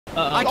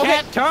I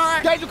can't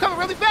turn. Guys, you're coming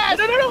really fast.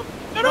 No,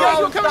 Guys,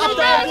 you're coming really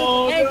fast.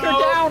 Anchor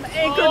down,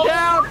 anchor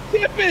down.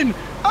 Tipping.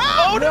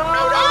 Oh, no.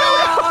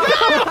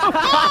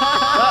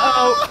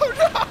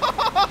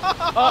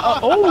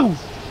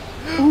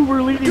 Oh,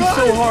 we're leading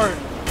so hard.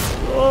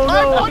 Oh,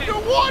 no. I'm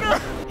underwater.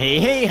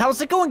 Hey,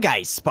 how's it going,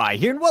 guys? Spy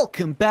here, and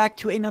welcome back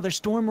to another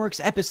Stormworks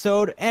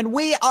episode. And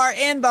we are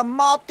in the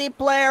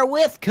multiplayer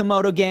with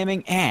Komodo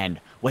Gaming, and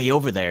way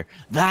over there,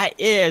 that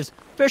is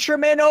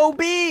Fisherman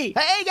OB. Hey,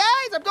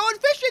 guys, I'm going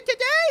fishing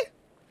today.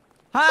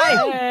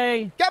 Hi.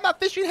 Hey. Got my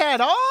fishing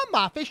hat on,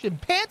 my fishing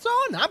pants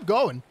on. I'm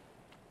going.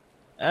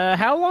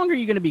 How long are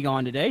you going to be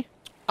gone today?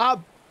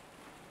 About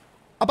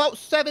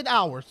 7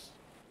 hours.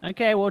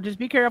 Okay, well, just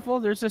be careful.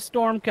 There's a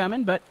storm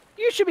coming, but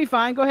you should be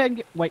fine. Go ahead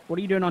and wait, what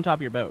are you doing on top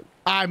of your boat?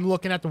 I'm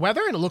looking at the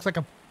weather, and it looks like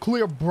a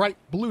clear, bright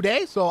blue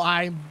day, so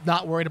I'm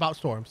not worried about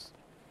storms.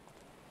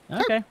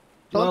 Okay.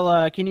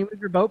 Well, can you move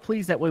your boat,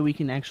 please? That way we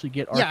can actually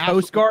get our Yeah,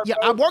 Coast Guard. Yeah,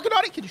 I'm working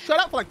on it. Can you shut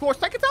up for like 4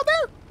 seconds out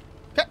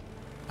there? Okay,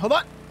 hold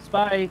on.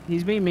 Spy,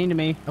 he's being mean to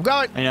me. I'm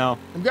going. I know.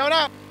 I'm going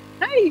up.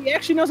 Hey, he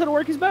actually knows how to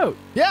work his boat.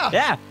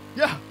 Yeah.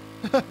 Yeah.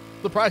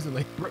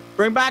 Surprisingly.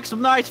 Bring back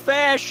some nice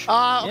fish.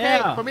 Okay,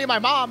 Yeah. for me and my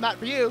mom, not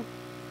for you.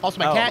 Also,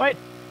 my Oh, cat. Wait,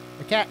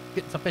 My cat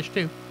getting some fish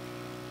too.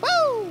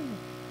 Woo!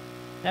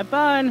 have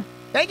fun.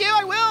 Thank you.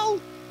 I will.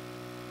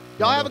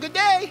 Y'all have a good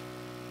day.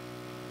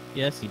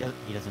 Yes. He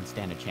doesn't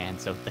stand a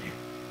chance out there.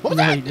 What was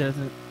No, that? he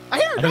doesn't. I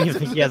hear I it. don't even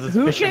think he has his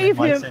Who fisherman gave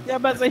him? license. Yeah,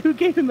 I'm about to say, who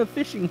gave him a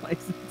fishing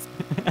license?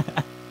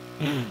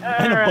 And a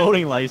Alright.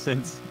 boating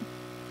license.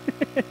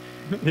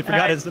 They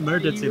forgot his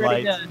emergency You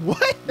ready lights. to-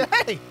 What?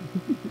 Hey.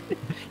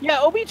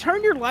 Yeah, Obi,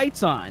 turn your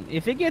lights on.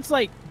 If it gets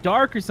like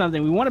dark or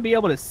something, we want to be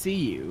able to see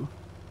you.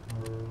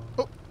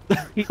 Oh.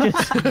 He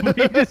just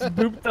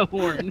booped the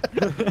horn.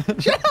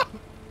 Shut up.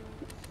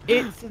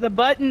 It's the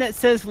button that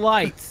says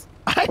lights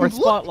I'm or look-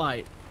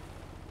 spotlight.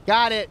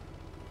 Got it.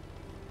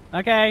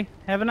 Okay,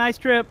 have a nice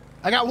trip.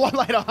 I got one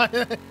light on.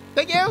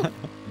 Thank you.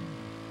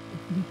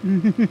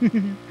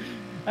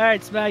 All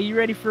right, Spy, you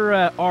ready for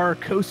our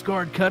Coast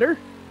Guard cutter?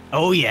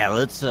 Oh yeah,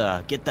 let's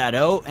get that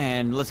out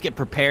and let's get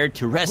prepared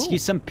to rescue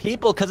some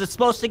people because it's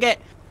supposed to get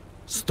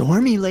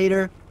stormy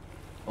later.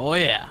 Oh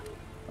yeah.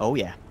 Oh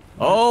yeah.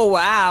 Oh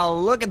wow,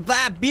 look at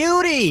that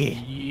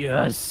beauty.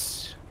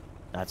 Yes.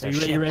 That's Are our you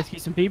ready to ship. rescue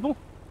some people?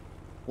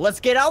 Let's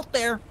get out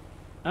there.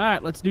 All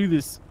right, let's do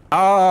this.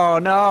 Oh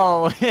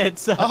no,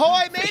 it's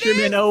Ahoy,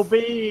 Fisherman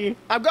mateys. OB.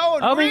 I'm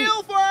going Obi.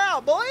 real far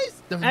out,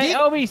 boys. Hey,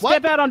 Obi,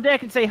 step out on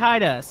deck and say hi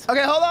to us.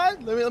 Okay, hold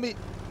on. Let me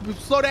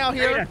slow down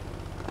here. Yeah.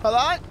 Hold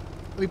on.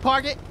 Let me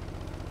park it.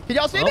 Can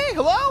y'all see Oh. me?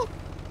 Hello?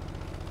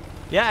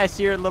 Yeah, I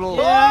see your little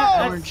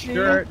Yeah, orange I see.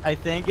 shirt, I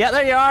think. Yeah,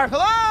 there you are.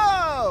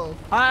 Hello?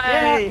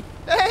 Hi.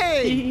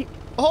 Hey. He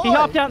Ahoy.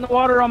 hopped out in the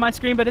water on my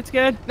screen, but it's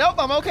good. Nope,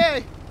 I'm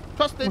okay.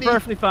 Trust We're me.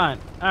 perfectly fine.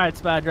 All right,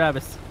 Spy, drive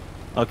us.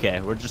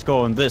 Okay, we're just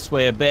going this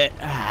way a bit.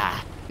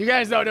 Ah. You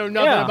guys don't know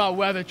nothing Yeah. about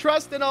weather.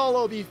 Trust in all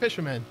OB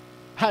fishermen.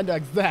 I know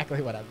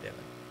exactly what I'm doing.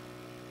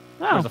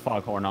 There's a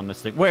foghorn on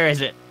this thing. Where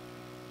is it?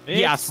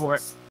 He asked for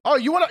it. Oh,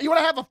 you wanna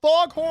have a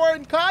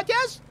foghorn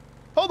contest?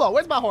 Hold on,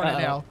 where's my horn at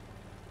now?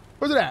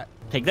 Where's it at?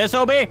 Take this,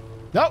 OB.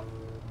 Nope.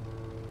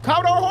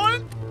 Counter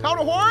horn?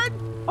 Counter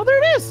horn? Oh, there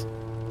it is.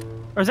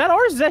 Or is that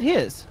ours? Is that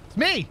his? It's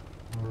me.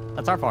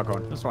 That's our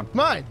foghorn. This one.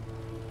 Mine.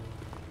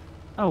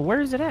 Oh,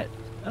 where is it at?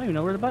 I don't even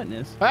know where the button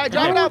is. All right,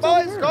 drop it Oh, out, it's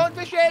over boys. there. Going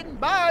fishing.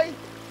 Bye.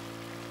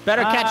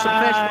 Better catch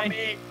some fish Bye. for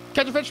me.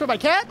 Catch a fish for my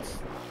cats,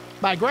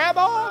 my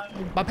grandma,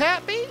 my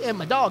pappy, and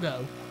my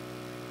doggo.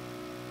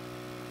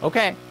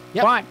 Okay,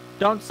 Yep. fine.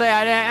 Don't say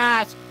I didn't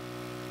ask.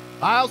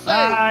 I'll say,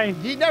 Bye.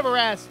 you never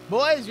asked.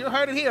 Boys, you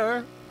heard it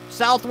here.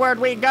 Southward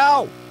we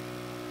go.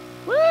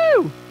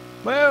 Woo!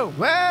 Woo.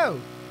 Wow.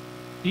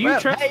 Do you Well,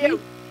 trust hey, me? you.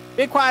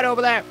 Be quiet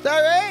over there. Is that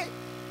right?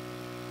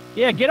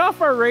 Yeah, get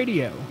off our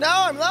radio. No,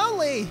 I'm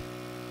lonely.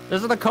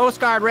 This is the Coast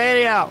Guard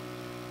radio.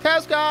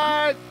 Coast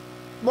Guard.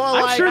 More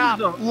I'm like sure there's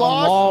a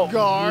Lost law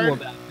Guard. rule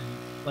about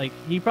things. Like,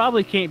 he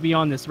probably can't be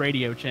on this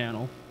radio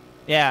channel.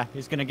 Yeah,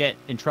 he's gonna get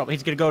in trouble.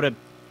 He's gonna go to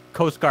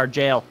Coast Guard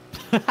jail.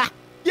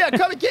 Yeah,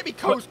 come and get me,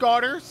 Coast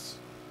Guarders.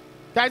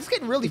 Guys, it's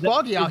getting really Is that-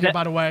 foggy out is here, that-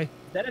 by the way.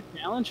 Is that a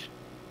challenge?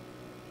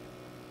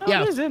 Oh,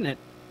 Yeah. it is, isn't it?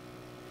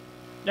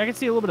 I can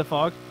see a little bit of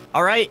fog.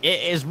 All right,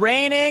 it is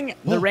raining.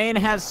 Whoa. The rain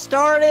has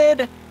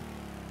started.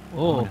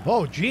 Oh.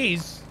 Oh,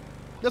 jeez.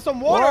 There's some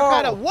water Whoa.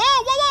 kind of. Whoa,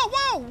 whoa,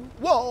 whoa, whoa.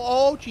 Whoa,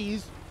 oh,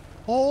 jeez.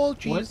 Oh,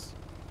 jeez.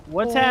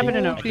 What's Oh,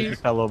 happening over geez. there? He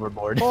fell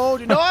overboard. Oh,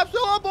 no, I'm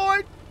still on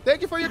board.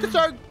 Thank you for your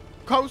concern,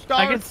 Coast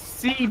Guard. I can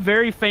see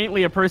very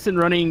faintly a person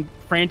running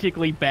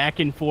frantically back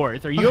and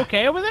forth. Are you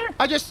okay over there?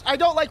 I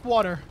don't like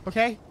water,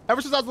 okay?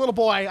 Ever since I was a little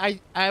boy,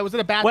 I was in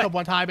a bathtub What?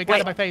 one time. It got in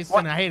Wait, my face, what?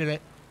 and I hated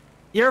it.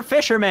 You're a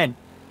fisherman.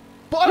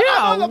 But Yeah.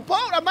 I'm on the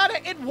boat. I'm not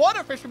an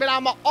in-water fisherman.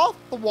 I'm an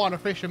off-the-water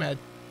fisherman.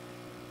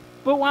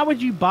 But why would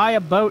you buy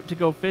a boat to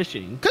go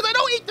fishing? Because I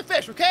don't eat the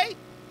fish, okay?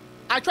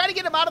 I try to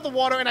get them out of the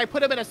water, and I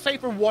put them in a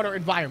safer water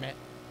environment.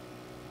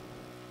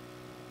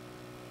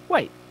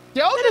 Wait, The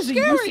that ocean's is a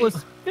scary.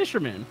 useless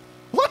fisherman.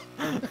 What?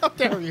 How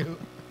dare you?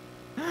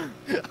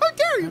 How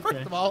dare you, first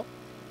Okay. of all?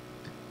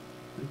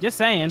 Just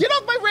saying. Get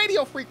off my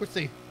radio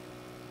frequency.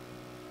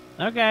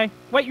 Okay.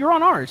 Wait, you're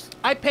on ours.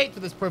 I paid for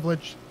this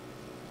privilege.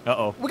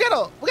 Uh-oh. We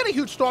got a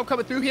huge storm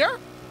coming through here.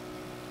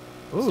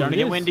 Ooh, Starting to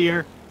get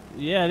windier.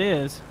 Yeah, it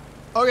is.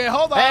 Okay,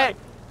 hold on. Hey!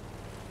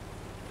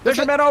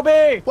 Fisherman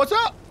OB! What's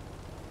up?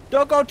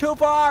 Don't go too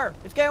far.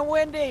 It's getting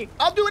windy.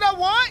 I'll do what I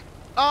want.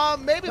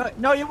 Maybe.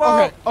 No, you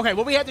won't. Okay.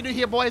 What we have to do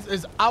here, boys,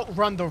 is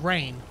outrun the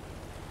rain.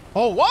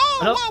 Oh,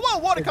 whoa!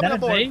 Water coming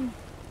aboard.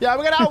 Yeah,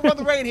 we gotta outrun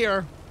the rain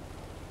here.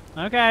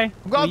 Okay.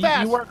 I'm going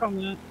fast. You work on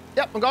that.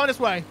 Yep, I'm going this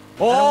way.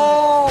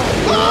 Oh!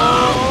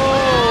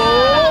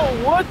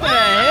 Oh! What the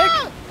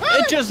heck?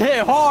 It just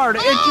hit hard.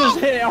 It just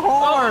hit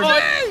hard.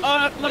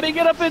 Let me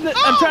get up in the.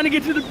 I'm trying to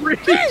get to the bridge.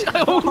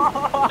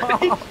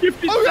 It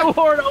shifted so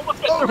hard, I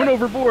almost got thrown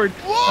overboard.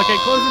 Okay,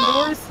 closing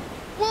doors.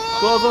 Whoa.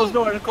 Close those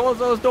doors. Close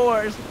those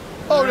doors.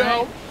 Oh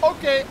no.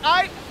 Okay,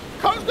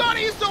 Coast Guard,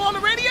 are you still on the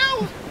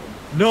radio?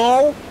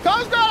 No.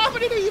 Coast Guard, I'm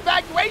gonna need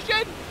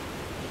evacuation.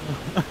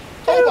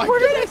 Dude, where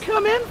did it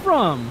come in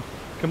from?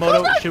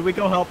 Komodo, should we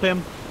go help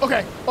him?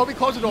 Okay, Obi,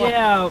 close the door.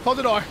 Yeah. Close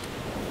the door.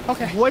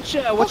 Okay. Which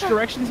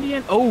direction's he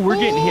in? Oh, we're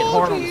getting hit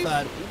hard on the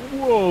side.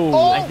 Whoa.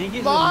 Oh, I think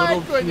he's a my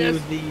little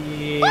goodness. to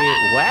the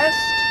west.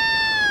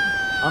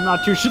 I'm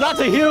not too sure. That's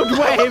a huge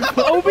wave.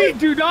 Obi,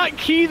 do not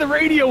key the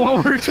radio while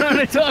we're trying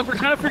to talk. We're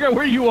trying to figure out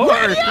where you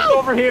are. He's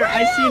over here.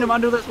 I seen him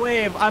under this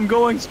wave. I'm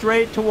going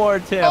straight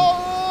towards him.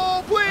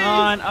 Oh, please.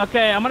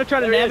 Okay, I'm gonna try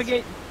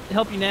to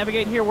help you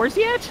navigate here. Where's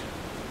he at?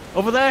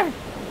 Over there,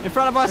 in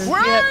front of us.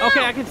 Where? Yeah,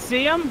 okay, I can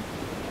see him.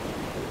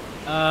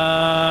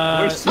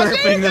 We're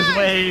surfing this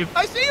wave.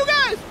 I see you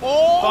guys.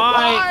 Oh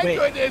my Wait,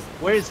 goodness.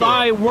 Where's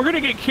he? We're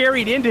gonna get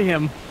carried into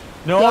him.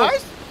 No.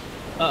 Guys?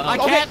 I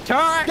can't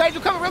turn. Guys,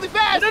 you're coming really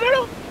fast. No.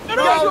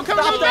 Guys, you're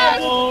coming really fast.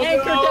 Oh,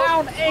 Anchor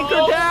down.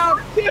 Anchor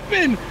down.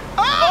 Tipping.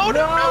 Oh,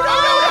 no.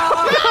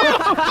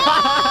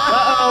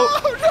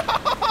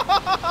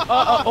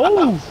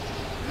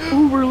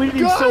 Oh, we're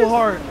leaning so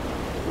hard.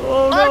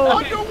 Oh I'm no.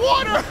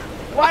 underwater.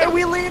 Why are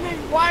we leaning?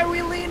 Why are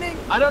we leaning?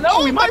 I don't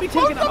know. We might be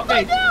taking.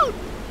 Okay. Down.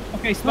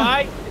 Okay,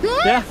 Spy.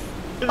 Good. Yeah.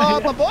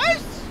 My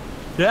boys.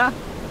 Yeah.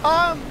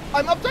 I'm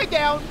upside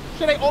down.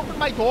 Should I open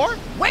my door?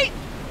 Wait.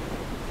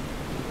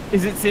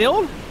 Is it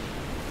sealed?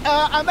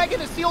 I'm making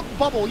a sealed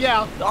bubble.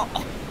 Yeah.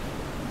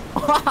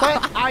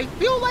 But I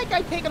feel like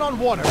I'm taking on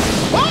water.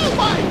 Oh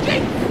my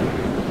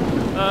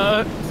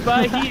jeez.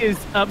 Spy, he is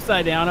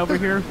upside down over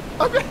here.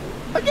 I'm getting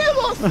a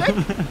little sick.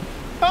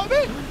 Help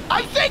me.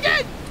 I'm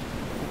sinking.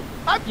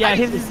 Yeah,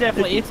 his is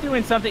definitely. It's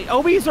doing something.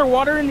 Obi, is there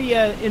water in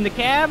the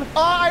cab?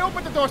 I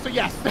opened the door, so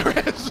yes, there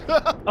is.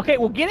 Okay,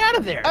 well get out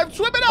of there. I'm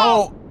swimming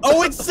out.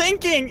 Oh, it's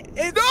sinking.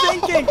 It's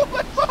sinking.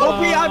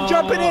 Oh, I'm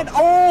jumping in.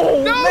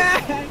 Oh, no.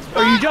 man.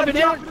 Are you jumping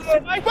in?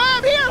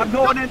 I'm here. I'm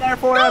going in there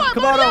for him.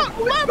 Come on.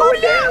 It's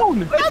going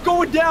down. It's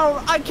going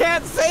down. I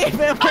can't save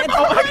him.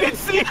 I can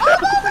see him.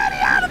 I'm already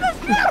out of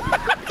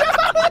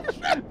the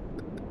ship.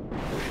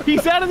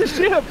 He's out of the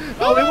ship.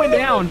 Oh, it went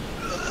down.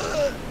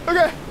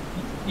 Okay.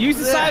 Use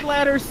the side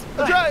ladders.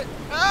 That's right.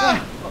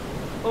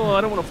 Oh,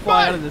 I don't want to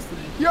fly out of this thing.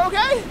 You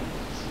okay?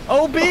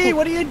 OB,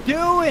 what are you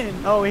doing?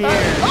 Oh, here.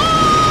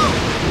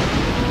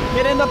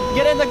 Get in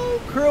the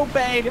crew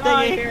bay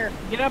thingy here.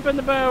 Get up in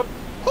the boat.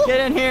 Get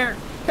in here.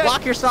 Okay.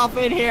 Lock yourself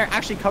in here.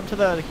 Actually, come to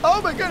the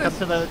Oh my goodness.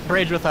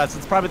 bridge with us.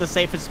 It's probably the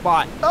safest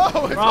spot.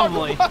 Oh, it's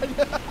Probably.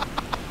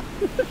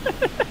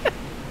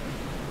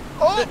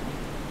 Oh.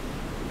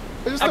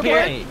 Is this Okay. the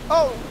plane?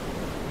 Oh.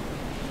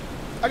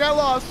 I got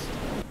lost.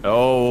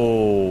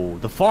 Oh,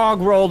 the fog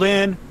rolled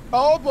in.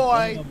 Oh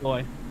boy. Oh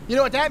boy. You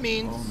know what that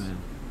means?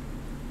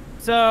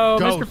 So,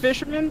 Ghost. Mr.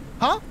 Fisherman,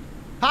 Huh?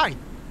 Hi.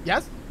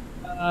 Yes?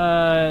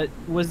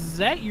 was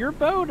that your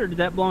boat or did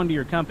that belong to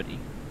your company?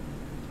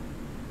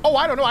 Oh,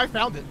 I don't know. I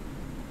found it.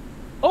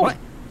 Oh. What?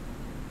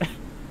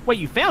 Wait,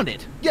 you found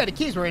it? Yeah, the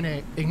keys were in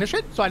the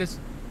ignition, so I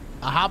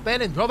hop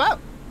in and drove out.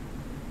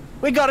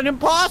 We got an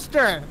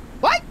imposter.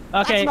 What?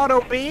 Okay. That's not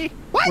OB.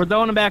 What? We're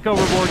throwing him back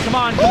overboard. Come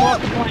on, come off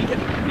the plane.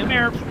 Come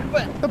here.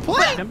 The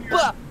plane? Come here.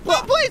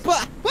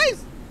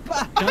 Please.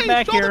 Come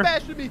back shoulder here.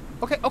 bashing me.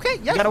 Okay, yes.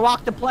 You gotta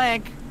walk the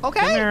plank. Okay.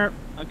 Come here.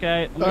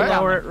 Okay, I'm gonna All right.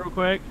 lower it real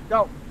quick.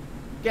 Go.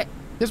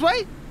 This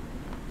way?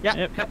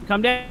 Yeah. Yep,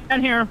 come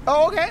down here.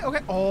 Oh, okay.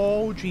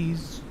 Oh,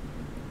 jeez.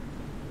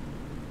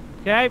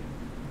 Okay.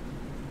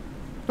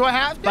 Do I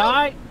have to?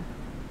 Bye.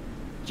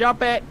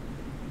 Jump it.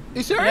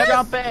 You serious?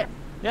 Jump it.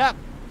 Yep.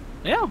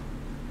 Yeah.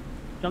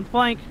 Jump the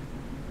plank.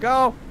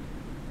 Go.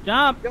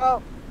 Jump.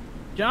 Go.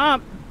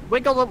 Jump.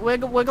 Wiggle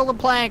the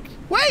plank.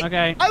 Wait.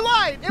 Okay. I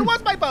lied. It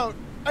was my boat.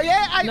 Oh,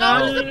 yeah. I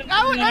was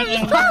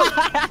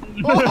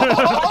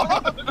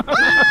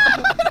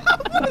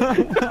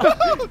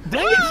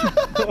Dang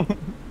it.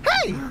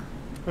 Hey.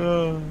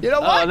 You know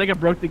Oh, I what? think I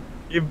broke the.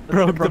 You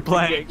broke the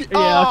plank.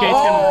 Yeah. Okay. It's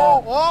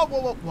gonna. Whoa.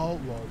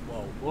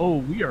 Whoa,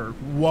 we're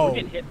Whoa.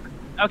 getting hit.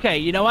 Okay,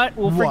 you know what?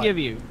 We'll What? forgive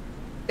you.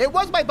 It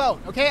was my boat,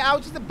 okay? I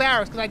was just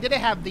embarrassed because I didn't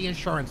have the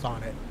insurance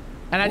on it.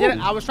 And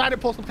I was trying to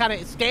pull some kind of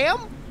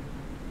scam.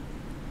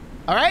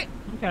 All right?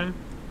 Okay.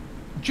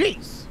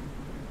 Jeez.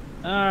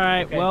 All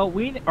right. Okay. Well,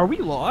 are we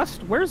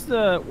lost? Where's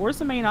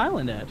the main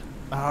island at?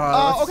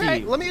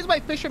 Okay, let me use my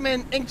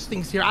fisherman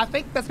instincts here. I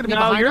think that's gonna be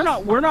behind us.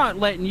 Not. We're not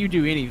letting you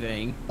do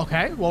anything.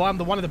 Okay, well, I'm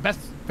one of the best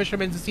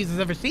fishermen the season's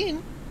ever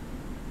seen.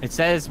 It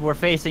says we're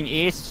facing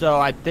east, so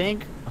I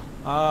think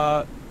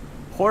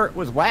port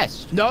was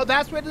west. No,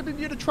 that's where the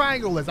Bermuda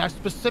Triangle is. I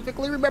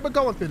specifically remember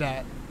going through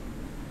that.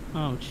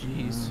 Oh,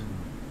 jeez.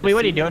 Wait,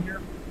 what are you doing here?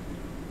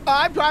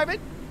 I'm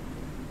driving.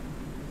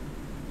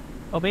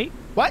 Oh, wait.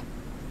 What?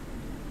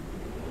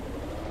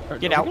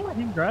 Get out. Let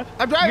him drive.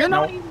 I'm driving. You're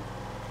not No. even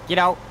Get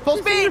out. Full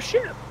this is speed. your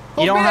ship.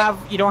 Full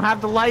You don't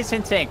have the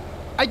licensing.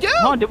 I do.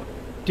 Hold on,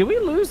 do we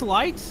lose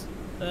lights?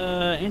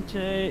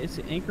 It's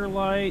anchor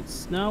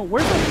lights. No,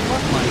 where's the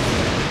floodlights?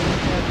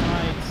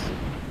 Floodlights.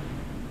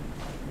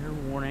 Air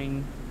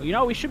warning. Well, you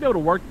know, we should be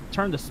able to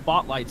turn the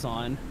spotlights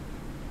on.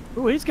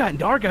 Ooh, it's gotten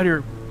dark out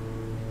here.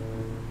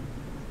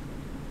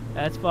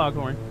 That's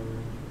foghorn.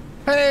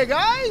 Hey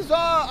guys,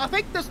 I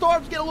think the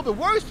storm's getting a little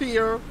bit worse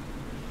here.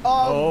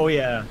 Oh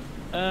yeah.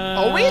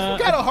 Are we in some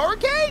kind of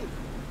hurricane?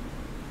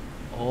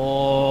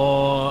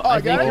 Oh, I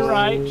think guys? you're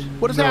right.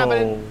 What is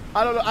happening?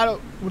 I don't know.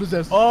 What is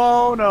this?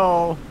 Oh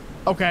no.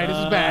 Okay, this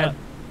is bad.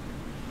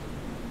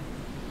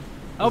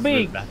 OB,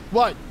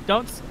 What?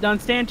 don't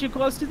stand too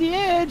close to the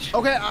edge.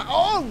 Okay.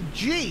 Oh,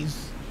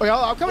 jeez. Okay,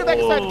 I'm coming back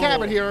inside the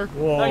cabin here.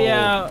 Whoa. Oh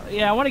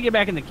yeah, I want to get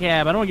back in the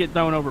cab. I don't want to get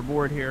thrown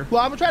overboard here.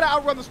 Well, I'm gonna try to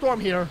outrun the storm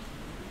here.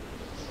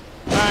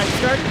 All right,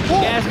 start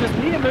gas. Just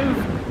need to move.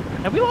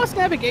 Have we lost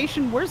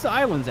navigation? Where's the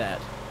islands at?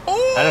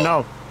 Oh! I don't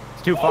know.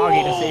 It's too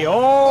foggy to see.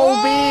 Oh,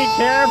 be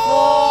careful!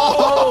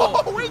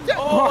 Oh, we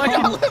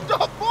got lift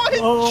off, boys!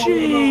 Oh,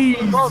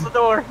 jeez. Close the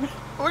door.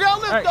 We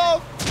got lift All right.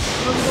 off!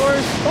 Close the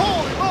doors.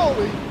 Holy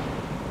moly!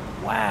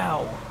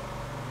 Wow.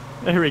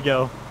 There we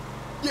go.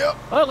 Yep.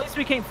 Well, at least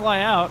we can't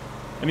fly out.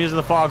 I'm using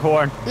the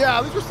foghorn. Yeah,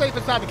 at least we're safe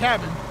inside the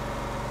cabin.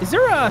 Is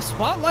there a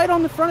spotlight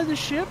on the front of the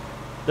ship?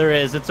 There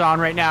is. It's on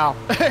right now.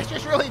 It's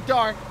just really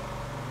dark.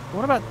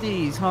 What about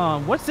these, huh?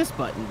 What's this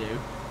button do?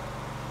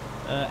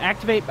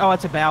 Activate. Oh,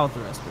 it's a bow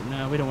thruster.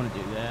 No, we don't want to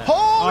do that.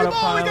 Holy moly,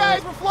 Autopilot.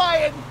 guys, we're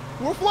flying!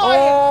 We're flying!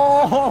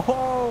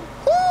 Oh!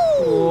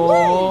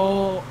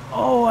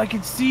 Oh, I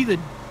can see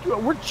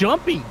we're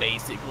jumping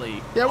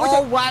basically. Yeah, we're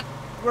Oh, what?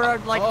 We're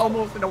like Oh.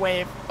 almost in a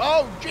wave.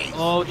 Oh, jeez.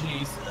 Oh,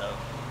 jeez.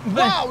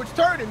 Wow, it's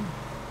turning.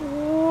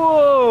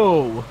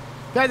 Whoa.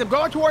 Guys, I'm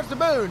going towards the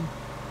moon.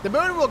 The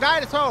moon will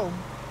guide us home.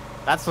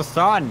 That's the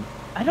sun.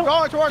 I don't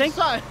Going towards think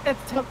the sun.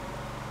 that's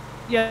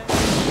yeah.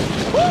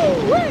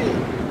 Woo-wee!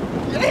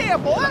 Yeah,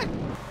 boy!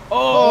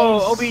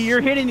 Oh, Obi,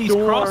 you're hitting these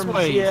Storms,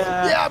 crossways.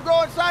 Yeah, I'm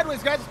going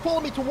sideways, guys. It's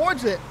pulling me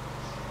towards it.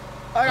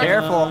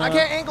 Careful. I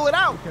can't angle it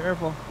out.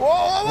 Careful. Whoa,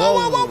 whoa,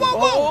 whoa, whoa, whoa,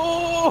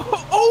 whoa,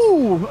 whoa.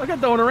 Oh, I got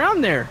thrown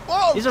around there.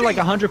 Whoa, These are like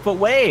geez. 100-foot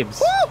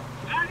waves. Woo!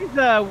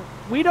 Guys,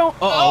 we don't.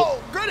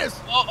 Oh, goodness.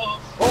 Oh,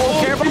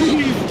 careful.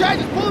 Guys,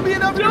 it's pulling me in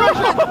another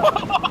direction.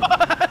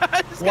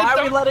 Why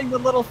are we letting the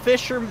little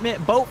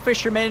boat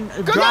fishermen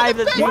drive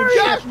the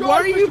Josh, why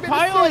are you fisherman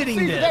piloting seas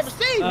you've this? Never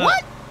seen.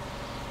 What?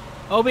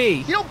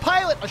 Obi, You don't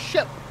pilot a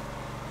ship.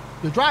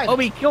 You drive it.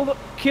 Obi, kill it.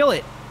 Kill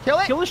it?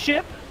 Kill the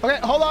ship. Okay,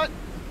 hold on.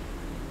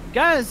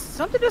 Guys,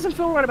 something doesn't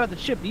feel right about the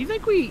ship. Do you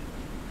think we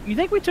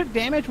took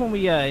damage when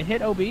we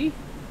hit OB?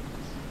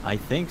 I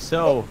think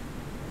so.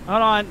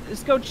 Hold on,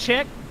 let's go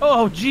check.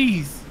 Oh,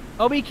 jeez.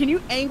 Obi, can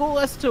you angle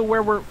us to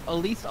where we're at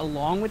least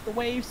along with the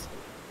waves?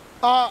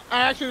 I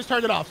actually just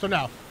turned it off, so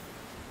no.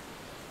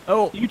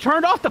 Oh, You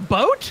turned off the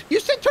boat? You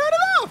said turn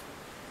it off.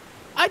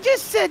 I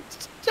just said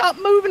stop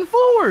moving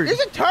forward. You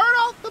said turn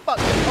off the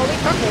button. Oh, they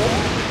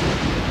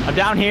turn. I'm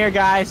down here,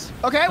 guys.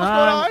 Okay, what's going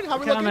on? How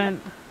we looking?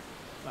 Coming.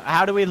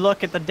 How do we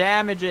look at the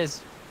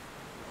damages?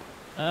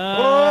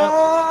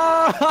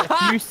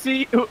 You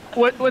see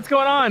what's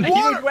going on? Water.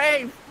 Huge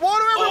wave.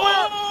 Water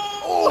everywhere.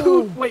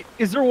 Oh, wait,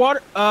 is there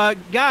water?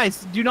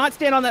 Guys, do not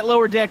stand on that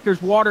lower deck.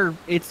 There's water.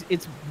 It's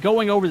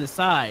going over the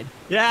side.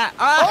 Yeah.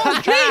 Oh,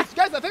 jeez.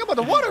 Guys, I think I'm on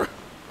the water.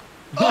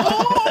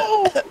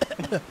 Oh!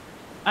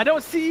 I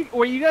don't see.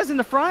 Were you guys in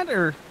the front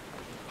or?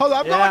 Hold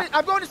on, Yeah.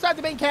 I'm going inside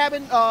the main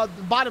cabin, the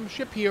bottom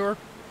ship here.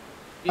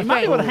 You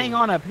might be able to hang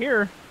on up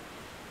here.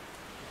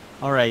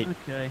 All right.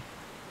 Okay.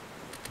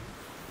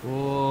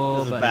 Oh,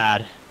 This is buddy.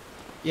 bad.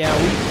 Yeah,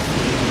 we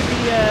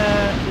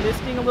seem to be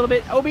listing a little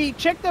bit. Obi,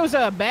 check those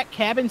back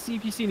cabins. See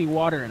if you see any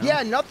water in them.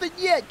 Yeah, nothing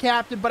yet,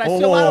 Captain, but I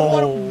still out of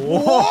water.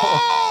 Whoa!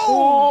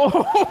 Oh!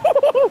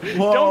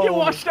 Whoa. Don't get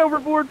washed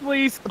overboard,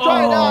 please. I'm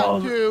trying Oh.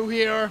 not to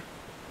here.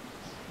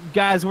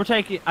 Guys,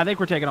 I think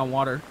we're taking on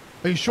water.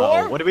 Are you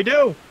sure? What do we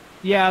do?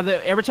 Yeah,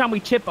 every time we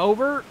tip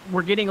over,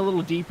 we're getting a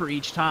little deeper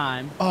each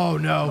time. Oh,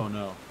 no.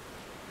 no.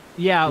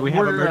 Yeah, Do we have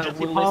we're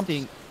emergency we're pumps?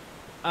 listing.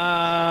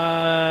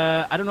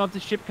 I don't know if the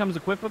ship comes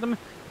equipped with them.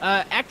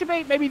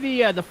 Activate maybe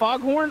the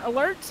foghorn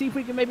alert. See if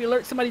we can maybe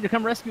alert somebody to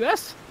come rescue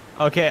us.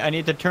 Okay, I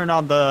need to turn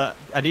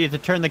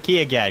the key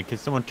again because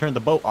someone turned the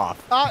boat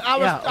off.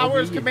 I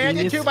was you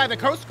commanded genius. to by the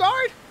Coast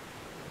Guard?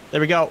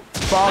 There we go. I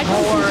told you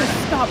Foghorn. to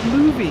stop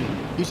moving.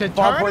 You said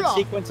turn Foghorn it off.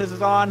 sequences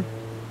is on.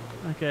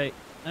 Okay.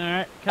 All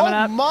right, coming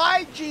up. Oh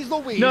my jeez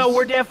Louise. No,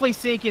 we're definitely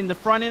sinking. The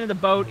front end of the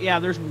boat, yeah,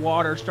 there's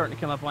water starting to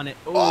come up on it.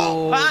 Dear.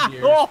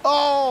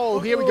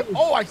 Here we go.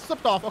 Oh, I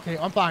slipped off. Okay,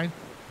 I'm fine.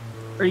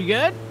 Are you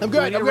good? I'm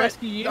good. I'm good.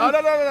 Rescue you? No,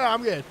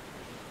 I'm good.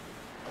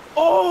 That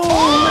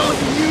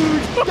was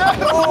huge.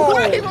 That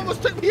wave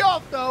almost took me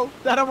off, though.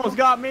 That almost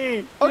got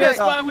me. Okay. Yes,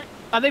 I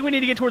think we need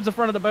to get towards the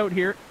front of the boat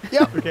here.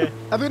 Yep. Okay.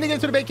 I think we need to get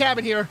to the big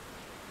cabin here.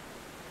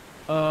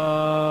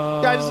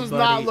 Guys, this is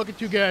not looking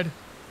too good.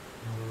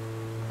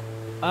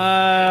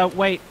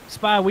 Wait,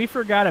 Spy, we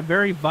forgot a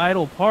very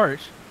vital part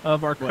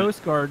of our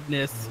Coast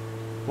Guardness.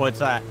 What's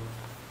that?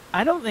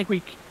 I don't think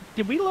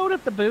did we load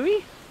up the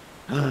buoy?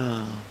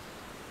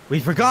 We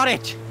forgot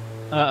it.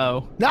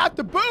 Uh-oh. Not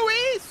the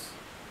buoys!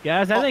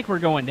 Guys, I think we're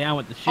going down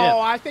with the ship. Oh,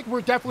 I think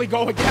we're definitely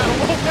going down a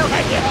little bit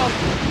right now.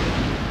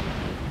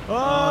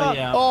 Oh,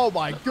 yeah. Oh,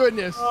 my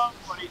goodness.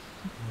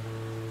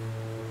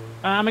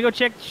 I'm gonna go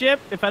check the ship.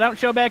 If I don't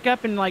show back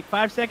up in like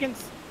 5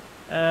 seconds,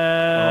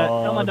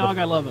 tell my dog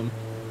I love him.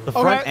 The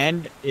front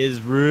end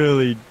is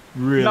really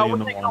in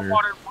the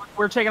water.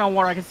 We're taking on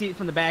water. I can see it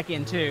from the back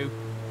end too.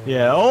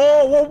 Yeah.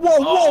 Oh,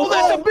 whoa,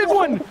 that's a big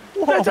one.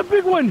 Whoa. That's a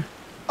big one.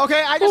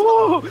 Okay, I just.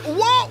 Whoa!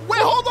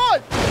 Wait, hold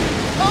on.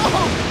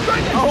 Oh,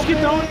 goodness. Oh, keep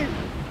going.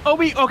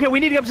 Okay, we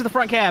need to get up to the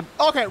front cab.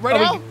 Okay,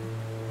 right now.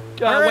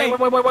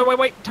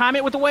 Wait. Time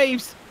it with the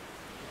waves.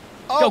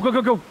 Oh.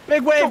 Go.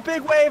 Big wave,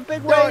 big wave.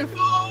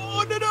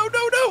 Oh,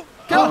 no.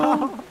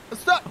 Go.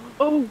 Stop.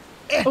 Oh,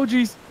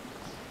 jeez.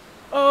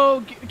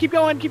 Oh, keep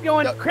going.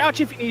 Yep.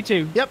 Crouch if you need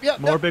to. Yep.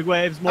 More big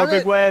waves,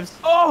 big waves.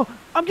 Oh,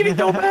 I'm getting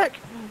thrown back.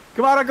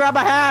 Come on, I'll grab a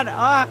hand.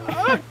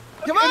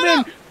 Come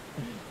on.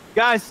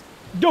 Guys,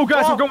 we're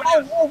going.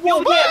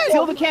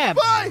 Seal the cab.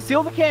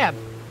 Seal the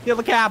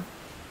cab.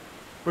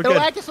 We're good.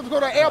 I guess let's go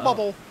to an air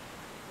bubble.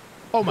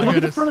 Oh my Look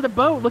goodness. at the front of the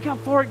boat. Look how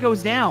far it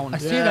goes down. I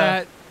see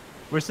that.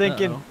 We're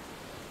sinking.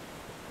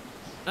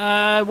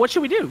 What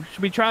should we do?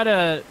 Should we try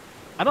to...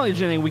 I don't think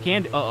there's anything we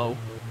can do. Oh,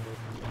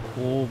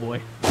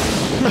 boy.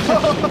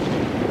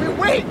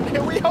 Wait,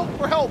 can we hope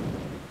for help?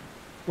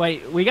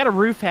 Wait, we got a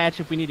roof hatch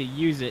if we need to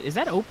use it. Is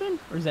that open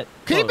or is that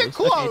closed? Keep it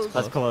closed. Okay,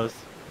 That's closed.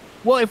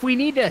 Well, if we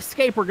need to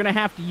escape, we're going to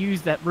have to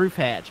use that roof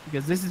hatch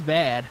because this is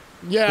bad.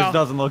 Yeah. This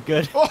doesn't look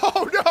good.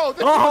 Oh, no.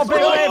 Big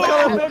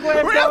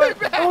wave. Really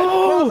bad.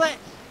 Oh.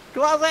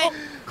 Close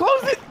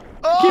it.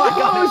 Oh, Keep it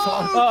going.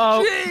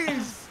 Uh-oh.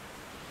 Jeez.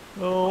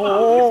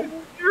 Oh. This is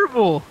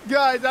terrible.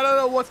 Guys, I don't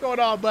know what's going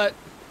on, but...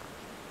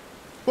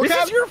 This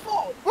is your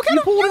fault. What kind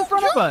you of pulled in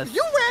front of us.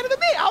 You ran into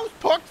me. I was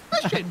parked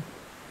fishing.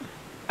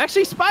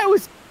 Actually, Spy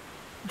was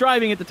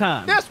driving at the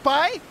time. Yeah,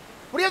 Spy.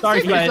 What do you have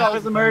Sorry, to say for Spy. yourself? There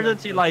was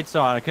emergency lights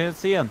on. I couldn't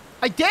see him.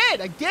 I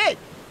did.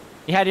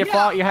 You had your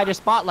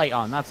spotlight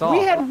on. That's all.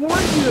 We had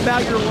warned you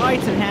about your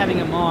lights and having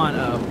them on.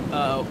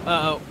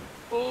 Oh.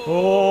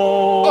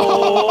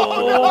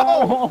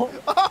 Oh,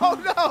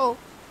 no.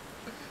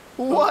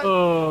 What?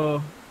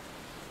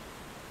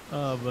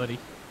 Oh, buddy.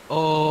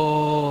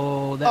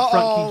 Oh, that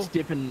front keeps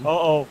dipping.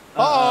 Oh.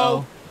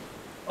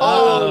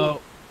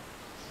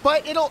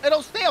 But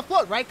it'll stay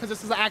afloat, right? Because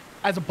this is act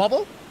as a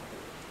bubble.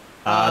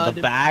 The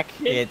back,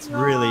 it's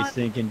really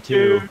sinking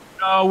too.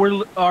 No,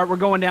 we're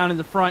going down in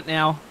the front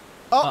now.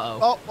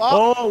 Whoa.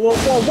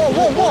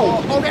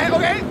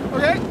 Okay.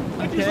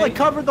 I just like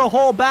covered the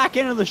whole back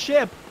end of the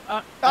ship.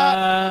 What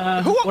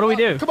do we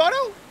do?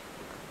 Komodo?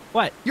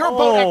 What? You're a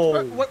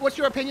boat expert. What's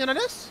your opinion on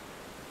this?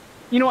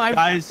 You know,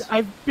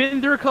 I've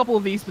been through a couple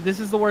of these, but this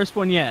is the worst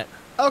one yet.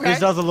 Okay. This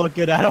doesn't look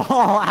good at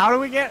all. How do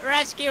we get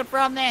rescued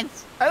from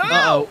this? I don't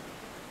know.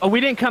 Oh, we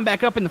didn't come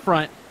back up in the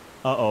front.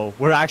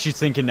 We're actually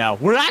sinking now.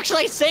 We're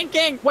actually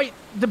sinking. Wait,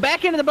 the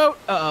back end of the boat.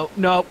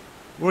 No.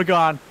 We're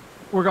gone.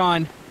 We're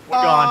gone.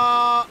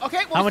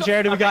 Okay. Well, How much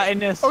air do we got in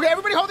this? Okay,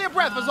 everybody hold their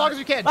breath as long as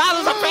you can.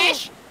 There's a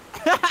fish.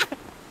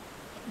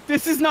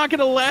 This is not going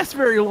to last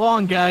very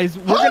long, guys.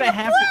 We're going to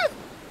have to...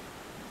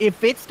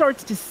 If it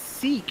starts to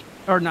sink,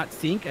 or not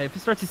sink, if it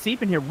starts to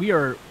seep in here,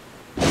 we're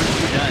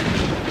done.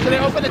 Can they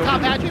open the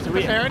top hatches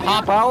for clarity?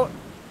 Pop out?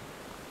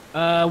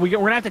 We're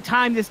going to have to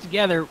time this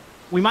together.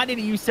 We might need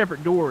to use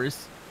separate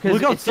doors.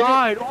 Look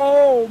outside.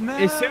 Oh,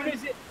 man. As soon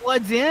as it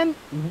floods in,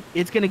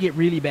 it's going to get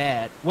really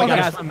bad. Wait,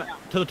 guys,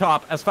 to the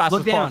top as fast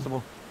as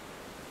possible.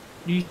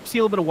 Do you see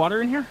a little bit of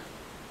water in here?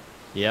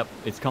 Yep,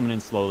 it's coming in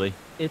slowly.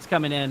 It's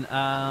coming in.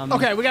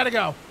 Okay, we got to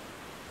go.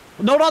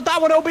 No, not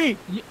that one, OB.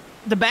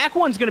 The back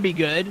one's going to be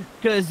good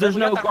because there's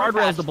no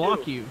guardrails to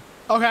block you.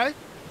 Okay.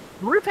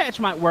 The roof hatch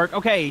might work.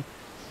 Okay.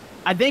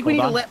 I think we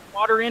need to let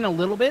water in a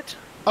little bit.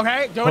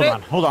 Okay,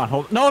 Hold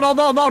on. No.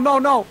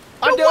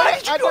 Why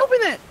did you open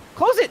it?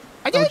 Close it.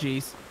 I did. Oh,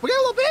 jeez. We got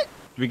a little bit.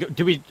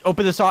 Do we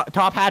open the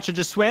top hatch and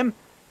just swim?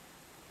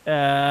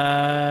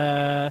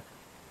 Yes.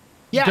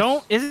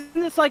 Isn't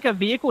this like a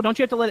vehicle? Don't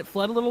you have to let it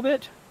flood a little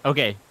bit?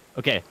 Okay.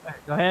 Go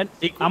ahead.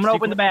 I'm gonna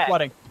open the back.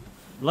 Flooding.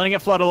 Letting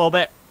it flood a little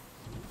bit.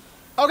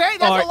 Okay,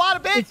 that's a lot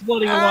of bits. It's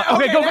flooding a lot.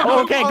 Okay, go.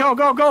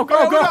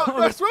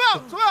 Swim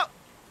out.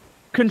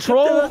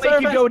 Control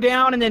make you go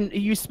down and then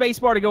use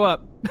spacebar to go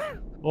up.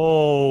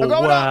 Oh,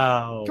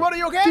 wow. Come on, are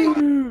you okay?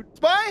 Dude.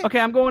 Spy? Okay,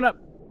 I'm going up.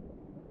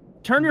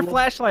 Turn your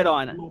flashlight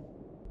on.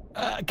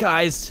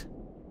 Guys.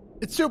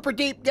 It's super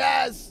deep,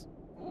 guys.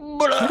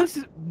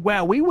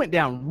 Wow, we went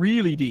down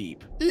really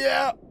deep.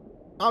 Yeah.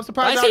 I'm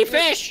surprised. I see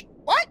fish.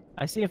 What?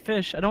 I see a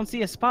fish. I don't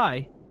see a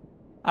spy.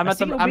 I'm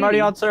already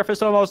on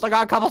surface almost. I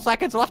got a couple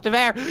seconds left of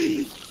air.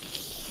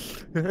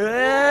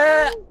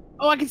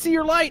 Oh, I can see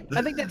your light.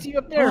 I think that's you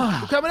up there.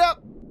 We're coming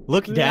up.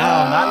 Look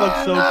down. That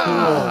looks so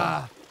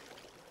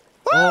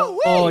cool.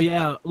 Oh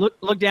yeah.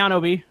 Look down,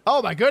 Obi.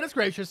 Oh my goodness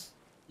gracious.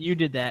 You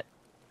did that.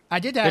 I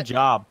did that. Good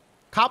job.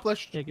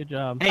 Accomplished. Yeah, good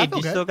job. Hey, do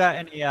you still got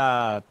any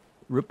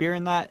root beer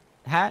in that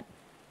hat?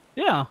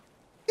 Yeah.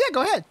 Yeah,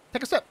 go ahead.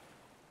 Take a sip.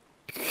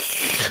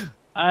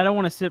 I don't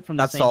want to sip from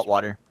the That's same salt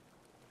water.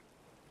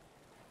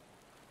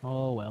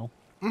 Oh well.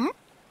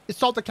 It's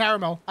salted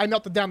caramel. I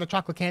melted down the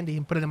chocolate candy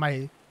and put it in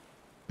the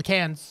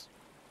cans.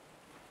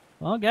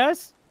 Well,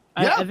 guys,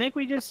 Yeah. I think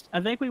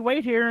we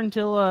wait here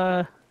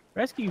until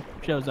rescue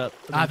shows up.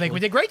 I think we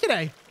did great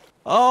today.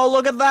 Oh,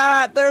 look at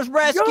that! There's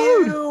rescue!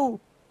 Dude!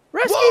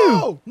 Rescue!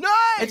 Whoa!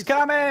 Nice! It's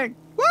coming!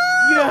 Woo!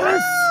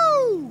 Yes!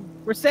 Woo!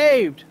 We're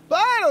saved.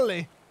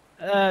 Finally!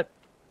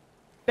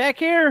 Back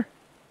here.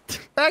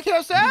 Back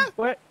here, sir?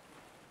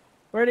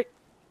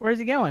 Where's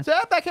he going? Sir,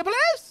 back here,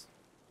 please?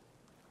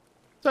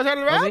 So turn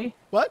it around? Obi?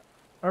 What?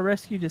 Our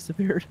rescue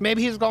disappeared.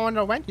 Maybe he's going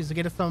to Wendy's to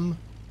get us some...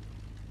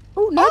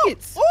 Oh,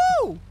 nuggets!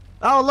 Oh!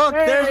 Oh, look!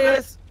 There There's it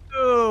is.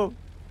 rescue!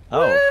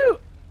 Oh, Woo!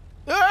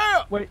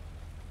 Yeah! Wait,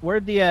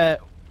 where'd the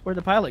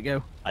pilot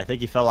go? I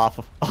think he fell off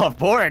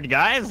board,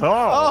 guys. Oh!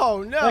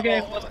 Oh, no.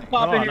 Okay, let's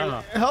pop in here.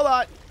 No. Hold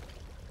on.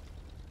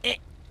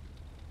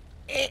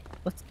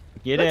 Let's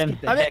Get let's in.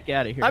 get the I'm in. heck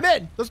out of here. I'm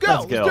in. Let's go.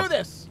 Let's go. Let's do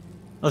this.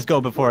 Let's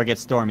go before it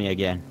gets stormy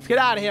again. Let's get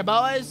out of here,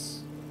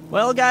 boys.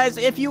 Well, guys,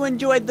 if you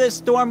enjoyed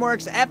this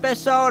Stormworks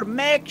episode,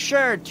 make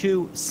sure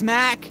to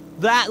smack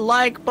that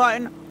like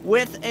button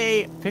with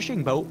a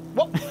fishing boat.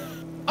 Whoa.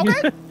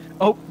 Okay.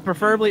 Oh,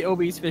 preferably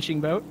Obi's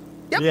fishing boat.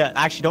 Yep. Yeah,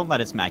 actually, don't let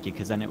it smack you,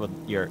 because then it will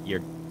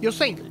You'll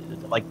sink.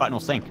 the like button will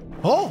sink.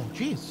 Oh,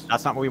 jeez.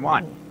 That's not what we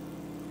want.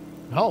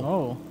 Oh.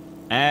 Oh.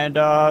 And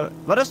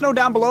let us know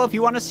down below if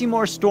you want to see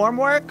more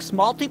Stormworks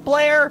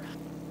multiplayer.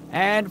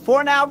 And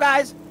for now,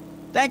 guys,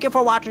 thank you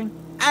for watching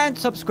and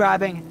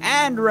subscribing.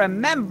 And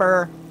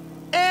remember,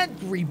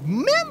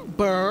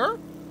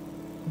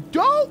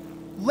 don't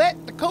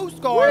let the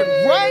Coast Guard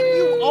run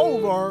you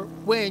over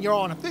when you're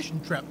on a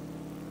fishing trip.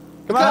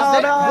 come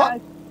on,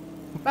 What?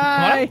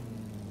 Bye.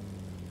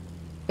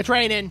 It's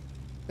raining.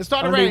 It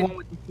started Only raining. one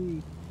with the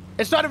sea.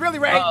 It started really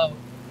raining. Uh-oh.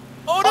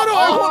 Oh, no, no.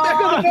 I want back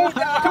on the boat.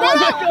 Come on.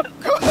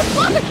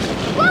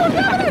 What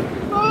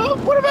happening? Oh,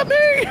 what about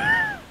me?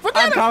 Forget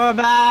I'm him. coming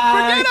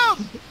back. Forget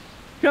him.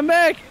 Come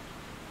back.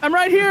 I'm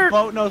right here.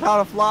 Boat knows how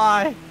to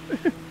fly.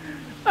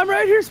 I'm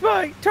right here,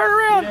 Spike. Turn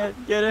around.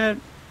 Get in.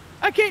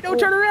 I can't. Don't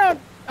turn around.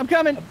 I'm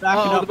coming.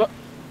 backing up. The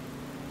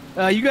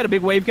boat. You got a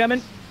big wave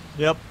coming?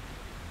 Yep.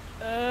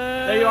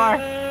 There you are.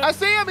 I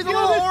see him. He's a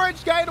little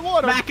orange guy in the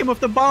water. Smack him with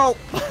the boat.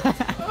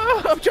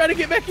 I'm trying to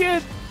get back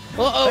in.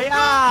 Uh-oh.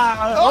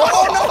 Yeah. Oh,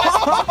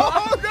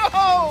 no.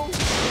 Oh, no.